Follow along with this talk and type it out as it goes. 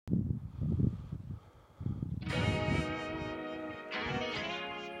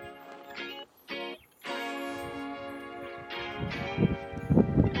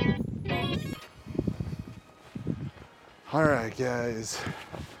All right, guys.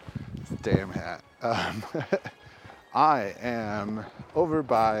 Damn hat. I am over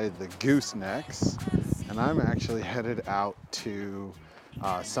by the goosenecks, and I'm actually headed out to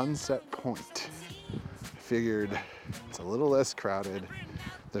Sunset Point. Figured it's a little less crowded.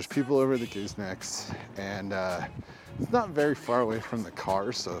 There's people over the goosenecks, and it's not very far away from the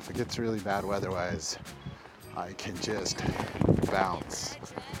car, so if it gets really bad weather-wise, I can just bounce.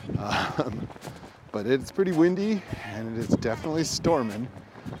 But it's pretty windy, and it is definitely storming.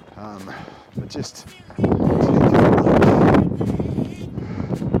 But just take a look.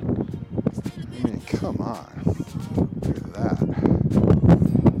 I mean, come on. Look at that.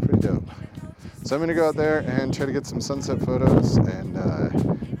 Pretty dope. So I'm gonna go out there and try to get some sunset photos, and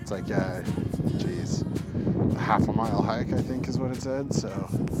it's like, geez, a half a mile hike, I think is what it said. So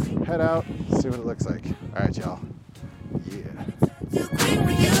head out, see what it looks like. All right, y'all. Yeah.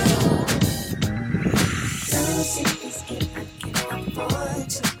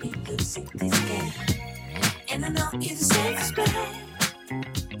 And I know you're the safest bet.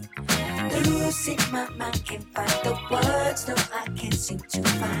 Losing my mind, can't find the words, no, I can't seem to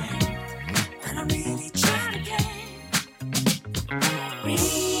find. But I'm really trying again.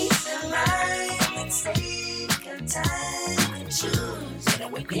 Reason right, let's take our time and choose whether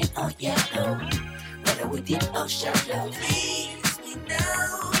we green or yellow, whether we deep or shallow. Please me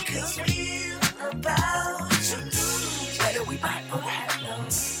now, cause we're about to lose, whether we buy or hello,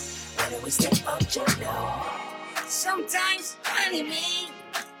 whether we step or jello. Sometimes, honey, me,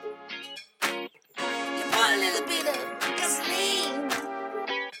 you put a little bit of gasoline.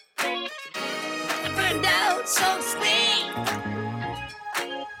 I burned out, so to speak.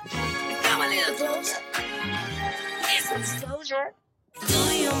 Come a little closer. Here's some disclosure. Do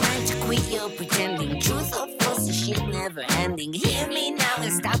you mind to quit your pretending? Truth or false, the shit never ending. Hear me now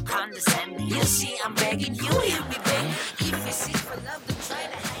and stop condescending. You see, I'm begging you, hear me beg. If you seek for love, don't try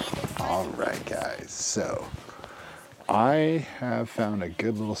to hide it. All right, guys. So I have found a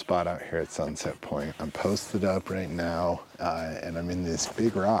good little spot out here at Sunset Point. I'm posted up right now, and I'm in these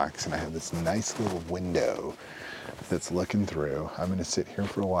big rocks, and I have this nice little window that's looking through. I'm gonna sit here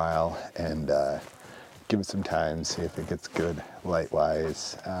for a while and give it some time, see if it gets good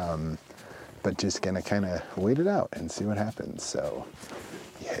light-wise, but just gonna kind of wait it out and see what happens. So,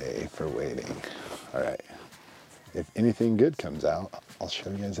 yay for waiting. All right. If anything good comes out, I'll show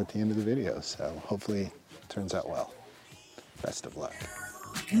you guys at the end of the video. So hopefully it turns out well. Best of luck.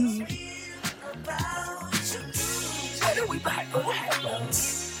 Whether we buy or hello,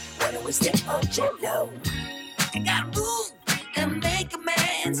 whether we step or jello, I gotta move and make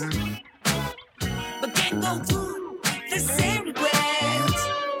amends, but can't go through the same regrets.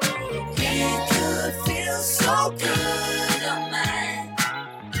 It could feel so good on mine.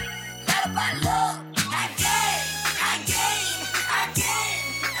 Love by love, again.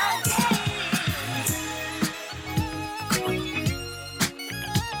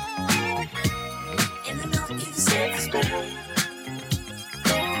 And I know you're the safest bet.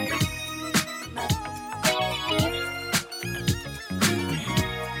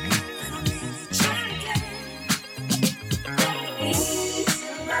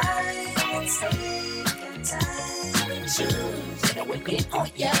 Whether we green or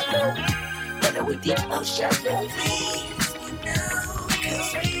yellow, whether we deep or shallow. Please me now,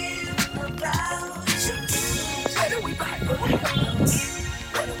 cause we're about to lose, whether we buy or hello,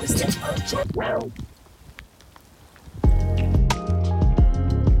 whether we step or jello.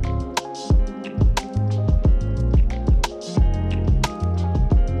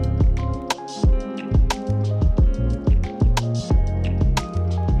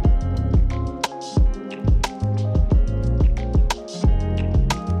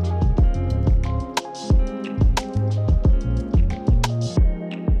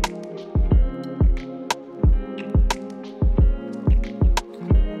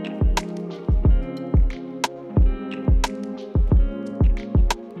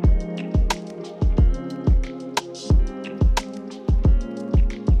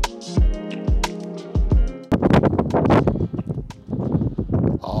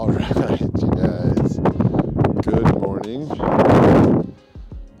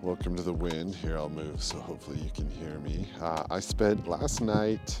 Welcome to the wind. Here, I'll move so hopefully you can hear me. I spent last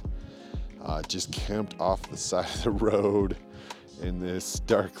night just camped off the side of the road in this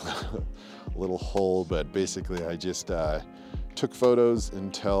dark little hole, but basically I just took photos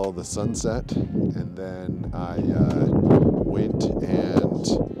until the sunset, and then I went and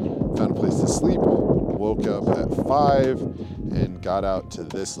found a place to sleep, woke up at 5 and got out to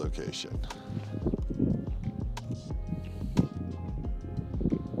this location.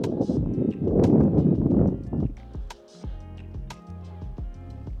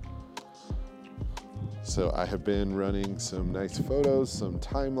 So I have been running some nice photos, some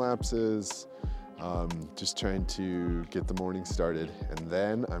time lapses, just trying to get the morning started. And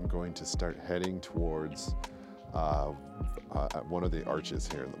then I'm going to start heading towards one of the arches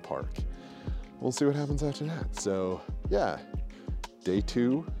here in the park. We'll see what happens after that. So yeah, day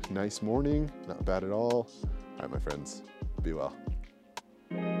 2, nice morning, not bad at all. All right, my friends, be well.